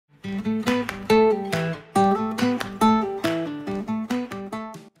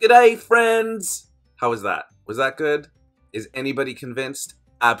G'day, friends! How was that? Was that good? Is anybody convinced?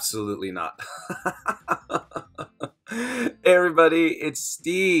 Absolutely not. Hey everybody, it's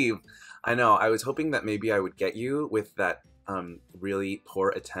Steve. I know, I was hoping that maybe I would get you with that really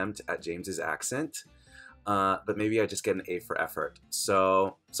poor attempt at James's accent. But maybe I just get an A for effort.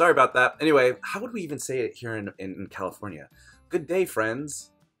 So, sorry about that. Anyway, how would we even say it here in California? Good day,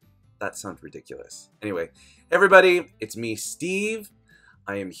 friends. That sounds ridiculous. Anyway, everybody, it's me, Steve.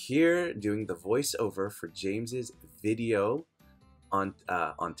 I am here doing the voiceover for James's video on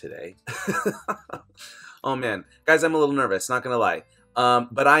today. Oh man, guys, I'm a little nervous, not gonna lie.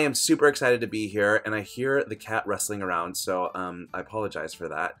 But I am super excited to be here, and I hear the cat rustling around, so I apologize for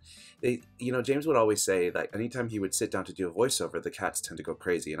that. James would always say that anytime he would sit down to do a voiceover, the cats tend to go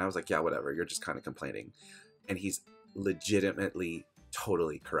crazy, and I was like, yeah, whatever, you're just kind of complaining. And he's legitimately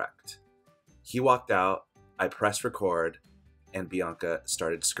totally correct. He walked out, I pressed record, and Bianca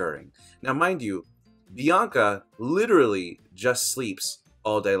started scurrying. Now, mind you, Bianca literally just sleeps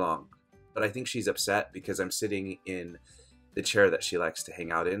all day long, but I think she's upset because I'm sitting in the chair that she likes to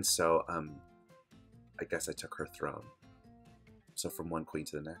hang out in, so I guess I took her throne. So from one queen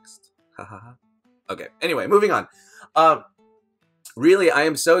to the next. Ha ha ha. Okay, anyway, moving on. Really, I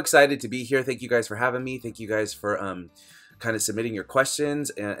am so excited to be here. Thank you guys for having me. Thank you guys for kind of submitting your questions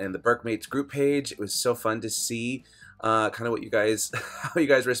and the Burke Mates group page. It was so fun to see kind of what you guys, how you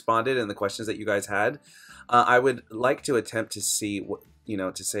guys responded and the questions that you guys had. I would like to attempt to see what,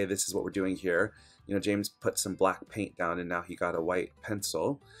 to say this is what we're doing here. James put some black paint down and now he got a white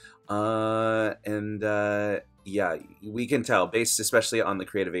pencil. Yeah, we can tell, based especially on the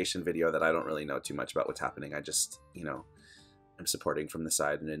Creativation video, that I don't really know too much about what's happening. I just, I'm supporting from the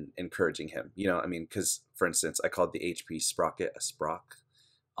side and encouraging him. I mean, because, for instance, I called the HP sprocket a sprock.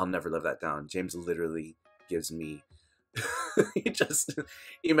 I'll never live that down. James literally gives me...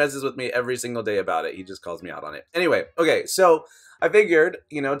 he messes with me every single day about it. He just calls me out on it. Anyway, okay, so I figured,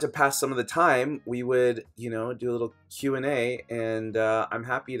 to pass some of the time, we would, do a little Q&A, and I'm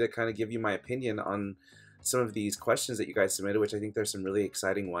happy to kind of give you my opinion on some of these questions that you guys submitted, which I think there's some really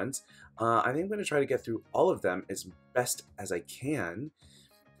exciting ones. I think I'm going to try to get through all of them as best as I can.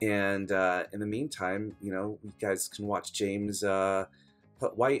 And in the meantime, you guys can watch James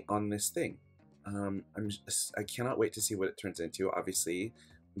put white on this thing. I cannot wait to see what it turns into. Obviously,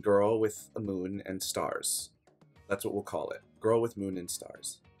 girl with a moon and stars. That's what we'll call it. Girl with moon and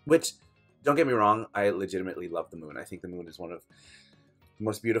stars. Which, don't get me wrong, I legitimately love the moon. I think the moon is one of the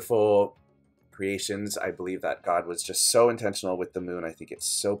most beautiful creations. I believe that God was just so intentional with the moon. I think it's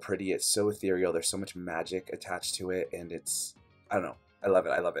so pretty. It's so ethereal. There's so much magic attached to it. And it's, I don't know. I love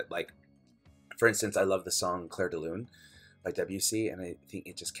it. I love it. Like, for instance, I love the song Clair de Lune by WC. And I think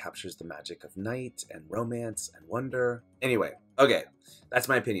it just captures the magic of night and romance and wonder. Anyway, okay. That's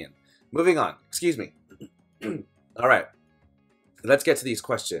my opinion. Moving on. Excuse me. All right. Let's get to these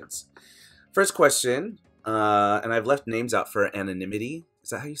questions. First question, and I've left names out for anonymity. Is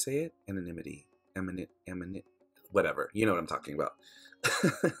that how you say it? Anonymity. Whatever. You know what I'm talking about.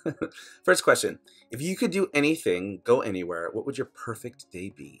 First question. If you could do anything, go anywhere, what would your perfect day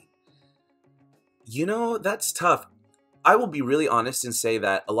be? That's tough. I will be really honest and say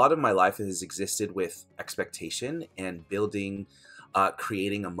that a lot of my life has existed with expectation and building,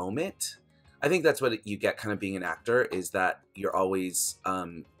 creating a moment. I think that's what you get kind of being an actor, is that you're always,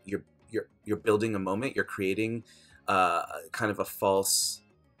 you're building a moment, you're creating kind of a false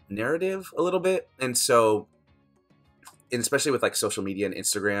narrative a little bit. And so, and especially with like social media and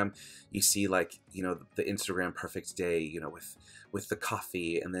Instagram, you see like, the Instagram perfect day, with the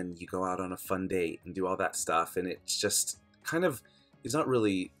coffee, and then you go out on a fun date and do all that stuff. And it's just kind of, it's not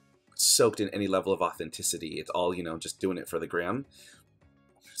really soaked in any level of authenticity. It's all, just doing it for the gram.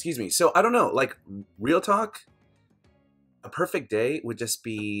 Excuse me. So I don't know, like real talk, a perfect day would just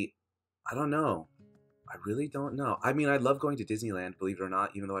be, I don't know. I really don't know. I mean, I love going to Disneyland, believe it or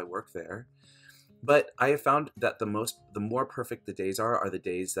not, even though I work there. But I have found that the more perfect the days are the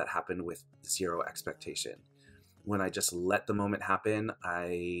days that happen with zero expectation. When I just let the moment happen,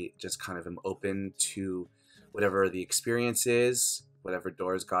 I just kind of am open to whatever the experience is, whatever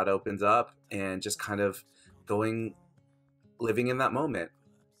doors God opens up, and just kind of living in that moment.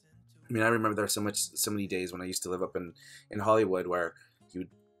 I mean, I remember there were so many days when I used to live up in Hollywood where you would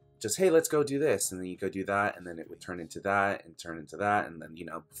just, hey, let's go do this. And then you go do that. And then it would turn into that and turn into that. And then,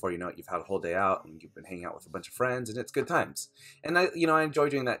 before you know it, you've had a whole day out and you've been hanging out with a bunch of friends and it's good times. And I enjoy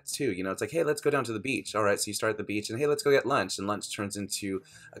doing that too. It's like, hey, let's go down to the beach. All right. So you start at the beach and hey, let's go get lunch. And lunch turns into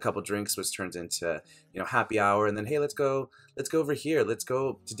a couple drinks, which turns into, happy hour. And then, hey, let's go over here. Let's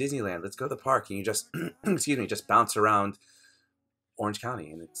go to Disneyland. Let's go to the park. And you just, excuse me, just bounce around Orange County,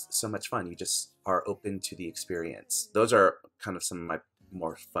 and it's so much fun. You just are open to the experience. Those are kind of some of my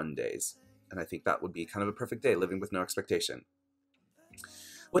more fun days, and I think that would be kind of a perfect day, living with no expectation.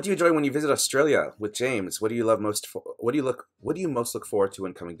 What do you enjoy when you visit Australia with James? What do you love most? What do you most look forward to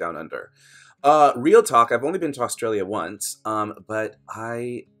when coming down under? Real talk. I've only been to Australia once, but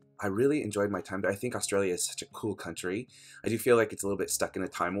I really enjoyed my time there. I think Australia is such a cool country. I do feel like it's a little bit stuck in a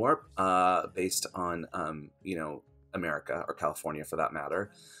time warp, based on you know, America or California for that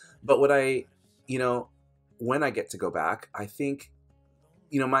matter. But you know, when I get to go back, I think,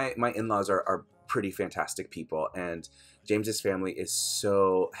 you know, my in-laws are pretty fantastic people, and James's family is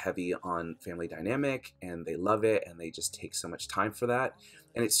so heavy on family dynamic, and they love it, and they just take so much time for that,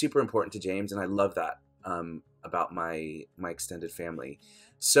 and it's super important to James, and I love that about my extended family.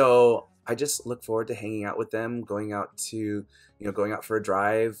 So I just look forward to hanging out with them, going out to, you know, going out for a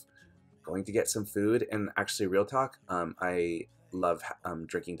drive, going to get some food, and actually, real talk, I love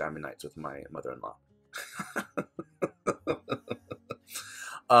drinking Diamond Nights with my mother-in-law.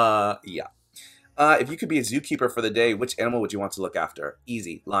 Yeah. If you could be a zookeeper for the day, which animal would you want to look after?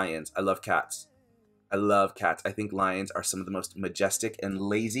 Easy. Lions. I love cats. I love cats. I think lions are some of the most majestic and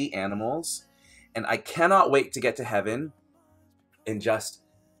lazy animals. And I cannot wait to get to heaven and just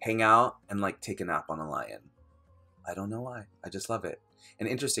hang out and like take a nap on a lion. I don't know why. I just love it. And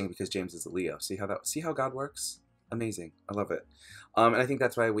interesting because James is a Leo. See how God works? Amazing. I love it. And I think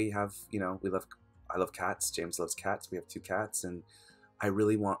that's why we have, you know, I love cats. James loves cats. We have 2 cats, and I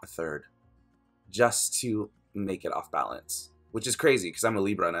really want a third, just to make it off balance, which is crazy because I'm a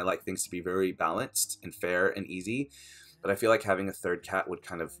Libra and I like things to be very balanced and fair and easy. But I feel like having a third cat would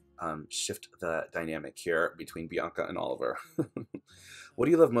kind of shift the dynamic here between Bianca and Oliver. What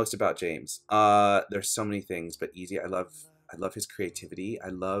do you love most about James? There's so many things, but easy. I love his creativity. I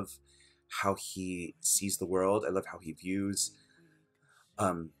love how he sees the world. I love how he views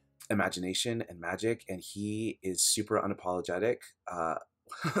imagination and magic, and he is super unapologetic. One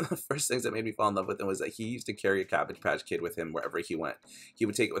of the first things that made me fall in love with him was that he used to carry a Cabbage Patch Kid with him wherever he went. He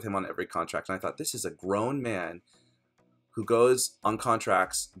would take it with him on every contract, and I thought, this is a grown man who goes on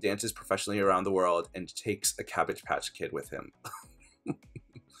contracts, dances professionally around the world, and takes a Cabbage Patch Kid with him.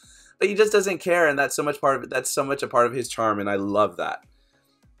 But he just doesn't care, and that's so much a part of his charm, and I love that.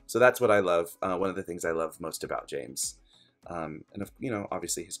 So that's what I love. One of the things I love most about James, and you know,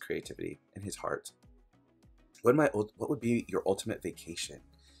 obviously his creativity and his heart. What would be your ultimate vacation?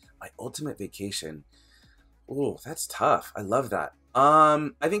 My ultimate vacation. Oh, that's tough. I love that. I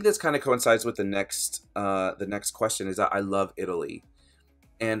think this kind of coincides with the next question, is that I love Italy.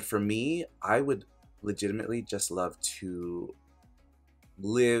 And for me, I would legitimately just love to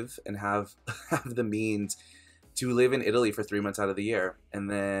live and have the means to live in Italy for 3 months out of the year, and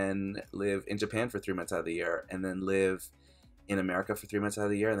then live in Japan for 3 months out of the year, and then live in America for 3 months out of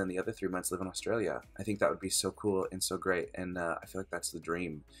the year, and then the other 3 months live in Australia. I think that would be so cool and so great, and I feel like that's the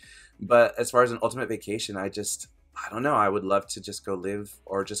dream. But as far as an ultimate vacation, I don't know. I would love to just go live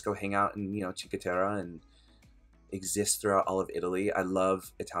or just go hang out in, you know, Cinque Terre and exist throughout all of Italy. I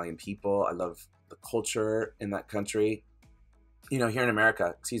love Italian people. I love the culture in that country. You know, here in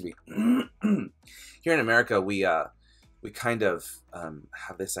America, excuse me, here in America, we kind of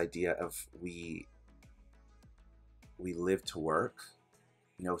have this idea of we live to work.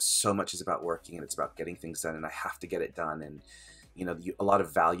 You know, so much is about working, and it's about getting things done, and I have to get it done. And, you know, a lot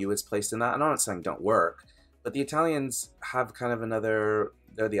of value is placed in that. And I'm not saying don't work, but the Italians have kind of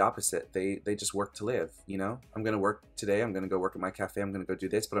they're the opposite. They just work to live, you know? I'm going to work today. I'm going to go work at my cafe. I'm going to go do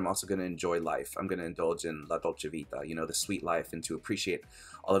this, but I'm also going to enjoy life. I'm going to indulge in la dolce vita, you know, the sweet life, and to appreciate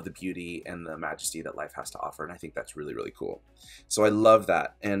all of the beauty and the majesty that life has to offer. And I think that's really, really cool. So I love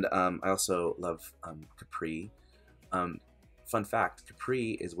that. And I also love Capri. Fun fact,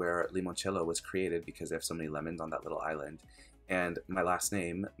 Capri is where limoncello was created because they have so many lemons on that little island. And my last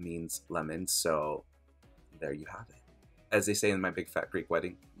name means lemon, so there you have it. As they say in My Big Fat Greek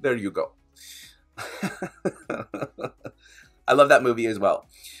Wedding, there you go. I love that movie as well,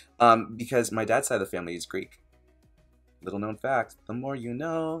 because my dad's side of the family is Greek. Little known fact, the more you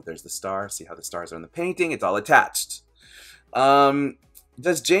know. There's the star. See how the stars are in the painting? It's all attached.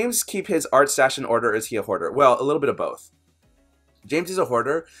 Does James keep his art stash in order, or is he a hoarder? Well, a little bit of both. James is a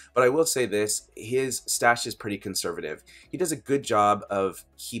hoarder, but I will say this, his stash is pretty conservative. He does a good job of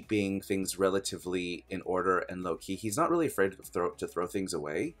keeping things relatively in order and low-key. He's not really afraid to throw things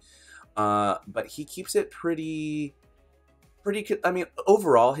away, but he keeps it pretty, I mean,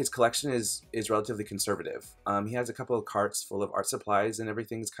 overall, his collection is relatively conservative. He has a couple of carts full of art supplies, and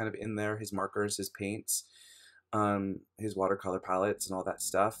everything's kind of in there, his markers, his paints, his watercolor palettes, and all that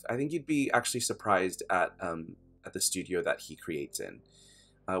stuff. I think you'd be actually surprised at at the studio that he creates in.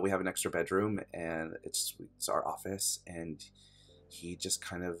 We have an extra bedroom, and it's our office, and he just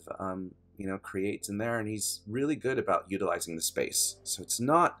kind of creates in there, and he's really good about utilizing the space. So it's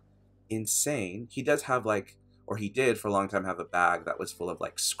not insane. He does have or he did for a long time have a bag that was full of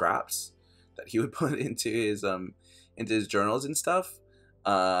scraps that he would put into his journals and stuff.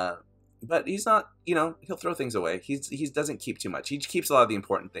 But he's not, he'll throw things away. He doesn't keep too much. He keeps a lot of the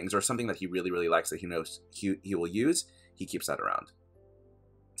important things, or something that he really, really likes that he knows he will use. He keeps that around.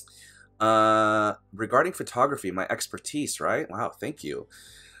 Regarding photography, my expertise, right? Wow, thank you.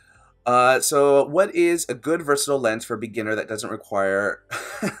 So what is a good versatile lens for a beginner that doesn't require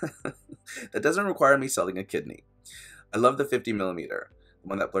me selling a kidney? I love the 50mm, the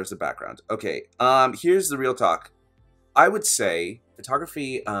one that blurs the background. Okay, here's the real talk. I would say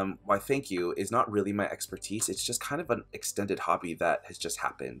photography, why thank you, is not really my expertise. It's just kind of an extended hobby that has just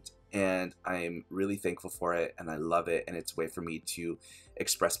happened, and I'm really thankful for it, and I love it, and it's a way for me to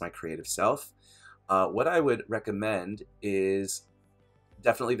express my creative self. What I would recommend is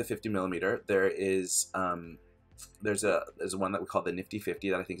definitely the 50mm. There is there's one that we call the Nifty 50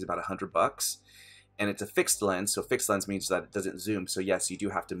 that I think is about $100, and it's a fixed lens. So fixed lens means that it doesn't zoom. So yes, you do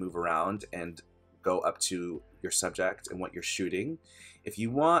have to move around and go up to your subject and what you're shooting. If you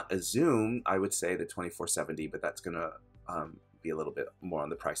want a zoom, I would say the 2470, but that's gonna be a little bit more on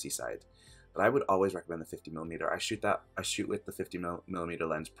the pricey side. But I would always recommend the 50mm. I shoot with the 50mm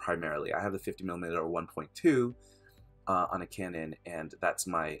lens primarily. I have the 50mm 1.2 on a Canon, and that's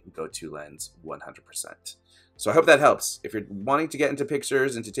my go-to lens 100%. So I hope that helps. If you're wanting to get into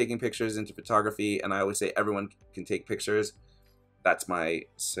pictures, into taking pictures, into photography, and I always say everyone can take pictures, that's my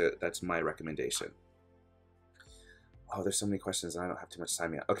recommendation. Oh, there's so many questions and I don't have too much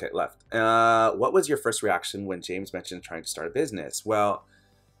time yet. Okay, left. What was your first reaction when James mentioned trying to start a business? Well,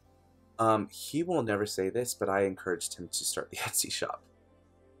 he will never say this, but I encouraged him to start the Etsy shop.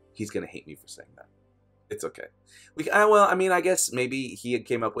 He's gonna hate me for saying that. It's okay. Well, I mean, I guess maybe he had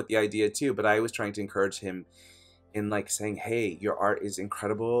came up with the idea too, but I was trying to encourage him in saying, hey, your art is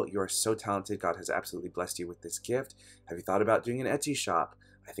incredible. You are so talented. God has absolutely blessed you with this gift. Have you thought about doing an Etsy shop?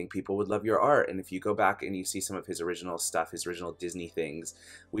 I think people would love your art. And if you go back and you see some of his original stuff, his original Disney things,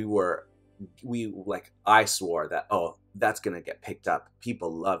 I swore that, oh, that's going to get picked up. People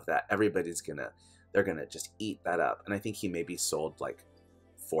love that. They're going to just eat that up. And I think he maybe sold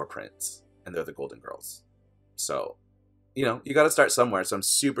 4 prints, and they're the Golden Girls. So, you got to start somewhere. So I'm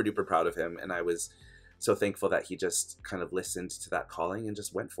super duper proud of him. And I was so thankful that he just kind of listened to that calling and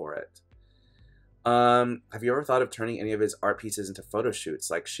just went for it. Have you ever thought of turning any of his art pieces into photo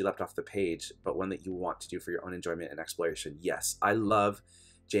shoots, like She Leapt Off the Page, but one that you want to do for your own enjoyment and exploration? Yes, I love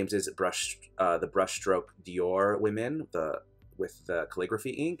James's the brushstroke Dior women, with the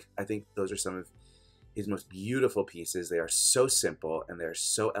calligraphy ink. I think those are some of his most beautiful pieces. They are so simple and they're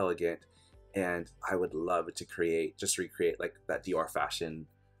so elegant, and I would love to recreate that Dior fashion.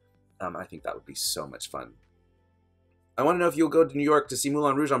 I think that would be so much fun. I want to know if you'll go to New York to see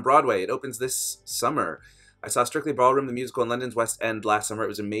Moulin Rouge on Broadway. It opens this summer. I saw Strictly Ballroom, the musical, in London's West End last summer. It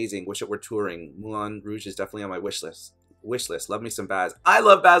was amazing. Wish it were touring. Moulin Rouge is definitely on my wish list. Love me some Baz. I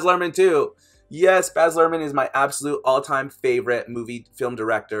love Baz Luhrmann too. Yes, Baz Luhrmann is my absolute all-time favorite film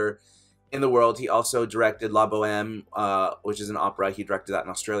director in the world. He also directed La Boheme, which is an opera. He directed that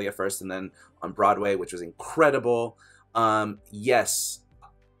in Australia first, and then on Broadway, which was incredible. Yes.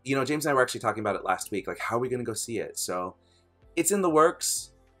 James and I were actually talking about it last week. How are we going to go see it? So it's in the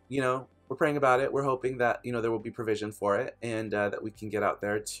works. We're praying about it. We're hoping that, there will be provision for it, and that we can get out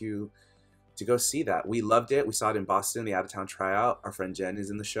there to go see that. We loved it. We saw it in Boston, the out-of-town tryout. Our friend Jen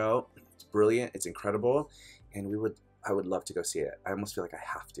is in the show. It's brilliant. It's incredible. And I would love to go see it. I almost feel like I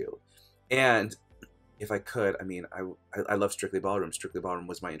have to. And if I could, I love Strictly Ballroom. Strictly Ballroom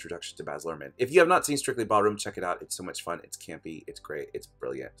was my introduction to Baz Luhrmann. If you have not seen Strictly Ballroom, check it out. It's so much fun. It's campy. It's great. It's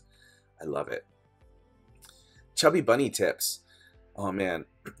brilliant. I love it. Chubby Bunny tips. Oh man,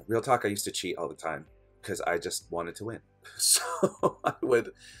 real talk. I used to cheat all the time because I just wanted to win. So I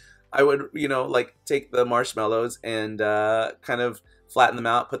would, take the marshmallows and kind of flatten them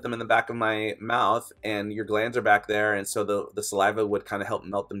out, put them in the back of my mouth, and your glands are back there, and so the saliva would kind of help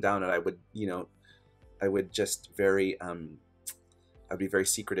melt them down, and I would just I'd be very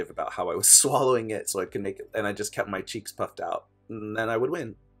secretive about how I was swallowing it so I could make it, and I just kept my cheeks puffed out, and then I would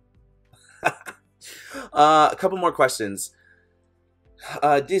win. A couple more questions.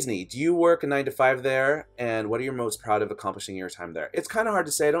 Disney, do you work a 9 to 5 there? And what are you most proud of accomplishing in your time there? It's kind of hard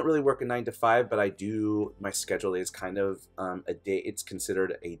to say. I don't really work a 9 to 5, but I do. My schedule is kind of a day. It's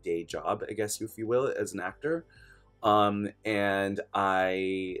considered a day job, I guess, if you will, as an actor. And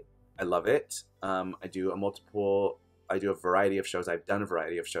I I love it. I do a variety of shows. I've done a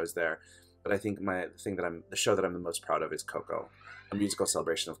variety of shows there, but I think the show that I'm the most proud of is Coco, a musical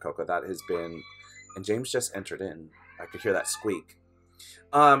celebration of Coco. That has been, and James just entered in. I could hear that squeak.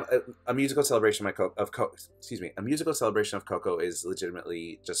 A musical celebration a musical celebration of Coco is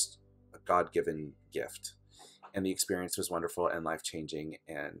legitimately just a God-given gift, and the experience was wonderful and life-changing.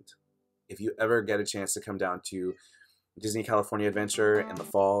 And if you ever get a chance to come down to Disney California Adventure in the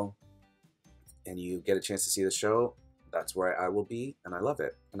fall and you get a chance to see the show, that's where I will be, and I love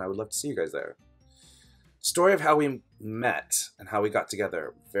it, and I would love to see you guys there. Story of how we met and how we got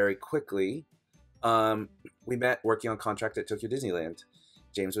together. Very quickly, we met working on contract at Tokyo Disneyland.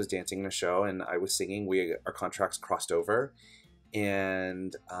 James was dancing in a show and I was singing. Our contracts crossed over,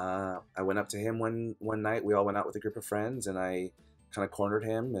 and I went up to him one night. We all went out with a group of friends, and I kind of cornered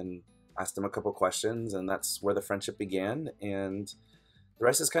him and asked him a couple questions, and that's where the friendship began, and the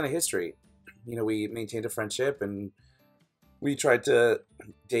rest is kind of history. You know, we maintained a friendship, and we tried to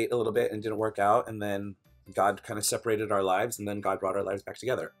date a little bit and didn't work out, and then God kind of separated our lives, and then God brought our lives back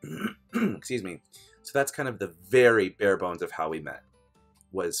together. Excuse me. So that's kind of the very bare bones of how we met,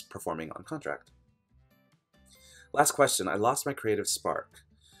 was performing on contract. Last question. I lost my creative spark.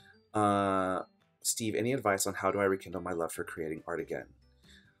 Steve, any advice on how do I rekindle my love for creating art again?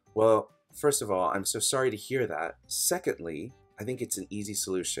 Well, first of all, I'm so sorry to hear that. Secondly, I think it's an easy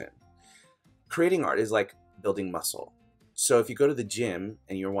solution. Creating art is like building muscle. So if you go to the gym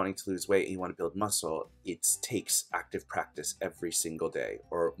and you're wanting to lose weight and you want to build muscle, it takes active practice every single day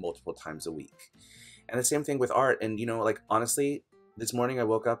or multiple times a week. And the same thing with art. And, you know, like, honestly, this morning I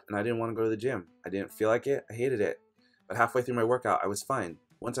woke up and I didn't want to go to the gym. I didn't feel like it. I hated it. But halfway through my workout, I was fine.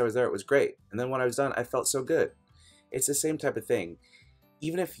 Once I was there, it was great. And then when I was done, I felt so good. It's the same type of thing.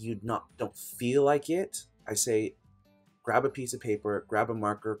 Even if you don't feel like it, I say, grab a piece of paper, grab a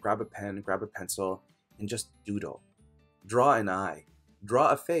marker, grab a pen, grab a pencil, and just doodle. Draw an eye, draw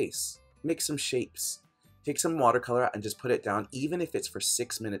a face, make some shapes, take some watercolor and just put it down, even if it's for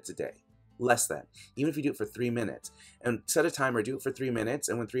 6 minutes a day, less than, even if you do it for 3 minutes, and set a timer, do it for 3 minutes.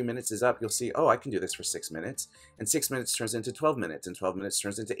 And when 3 minutes is up, you'll see, oh, I can do this for 6 minutes, and 6 minutes turns into 12 minutes, and 12 minutes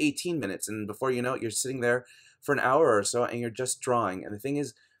turns into 18 minutes. And before you know it, you're sitting there for an hour or so and you're just drawing. And the thing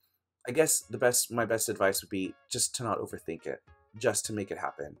is, I guess my best advice would be just to not overthink it, just to make it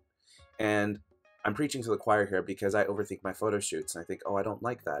happen. And I'm preaching to the choir here because I overthink my photo shoots and I think, oh, I don't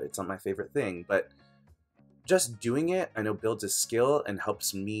like that. It's not my favorite thing. But just doing it, I know, builds a skill and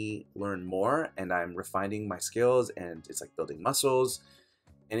helps me learn more, and I'm refining my skills, and it's like building muscles.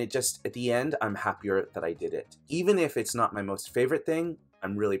 And it just, at the end, I'm happier that I did it. Even if it's not my most favorite thing,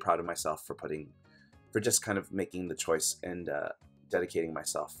 I'm really proud of myself for just kind of making the choice and dedicating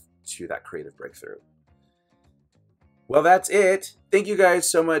myself to that creative breakthrough. Well, that's it. Thank you guys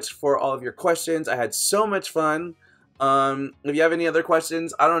so much for all of your questions. I had so much fun. If you have any other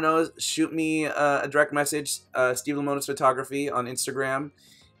questions, I don't know, shoot me a direct message, Steve Lamona's Photography on Instagram.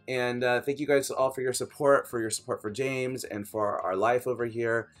 And thank you guys all for your support for James and for our life over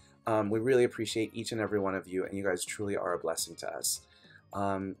here. We really appreciate each and every one of you, and you guys truly are a blessing to us.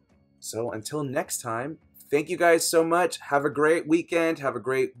 So until next time, thank you guys so much. Have a great weekend. Have a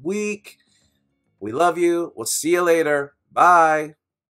great week. We love you. We'll see you later. Bye.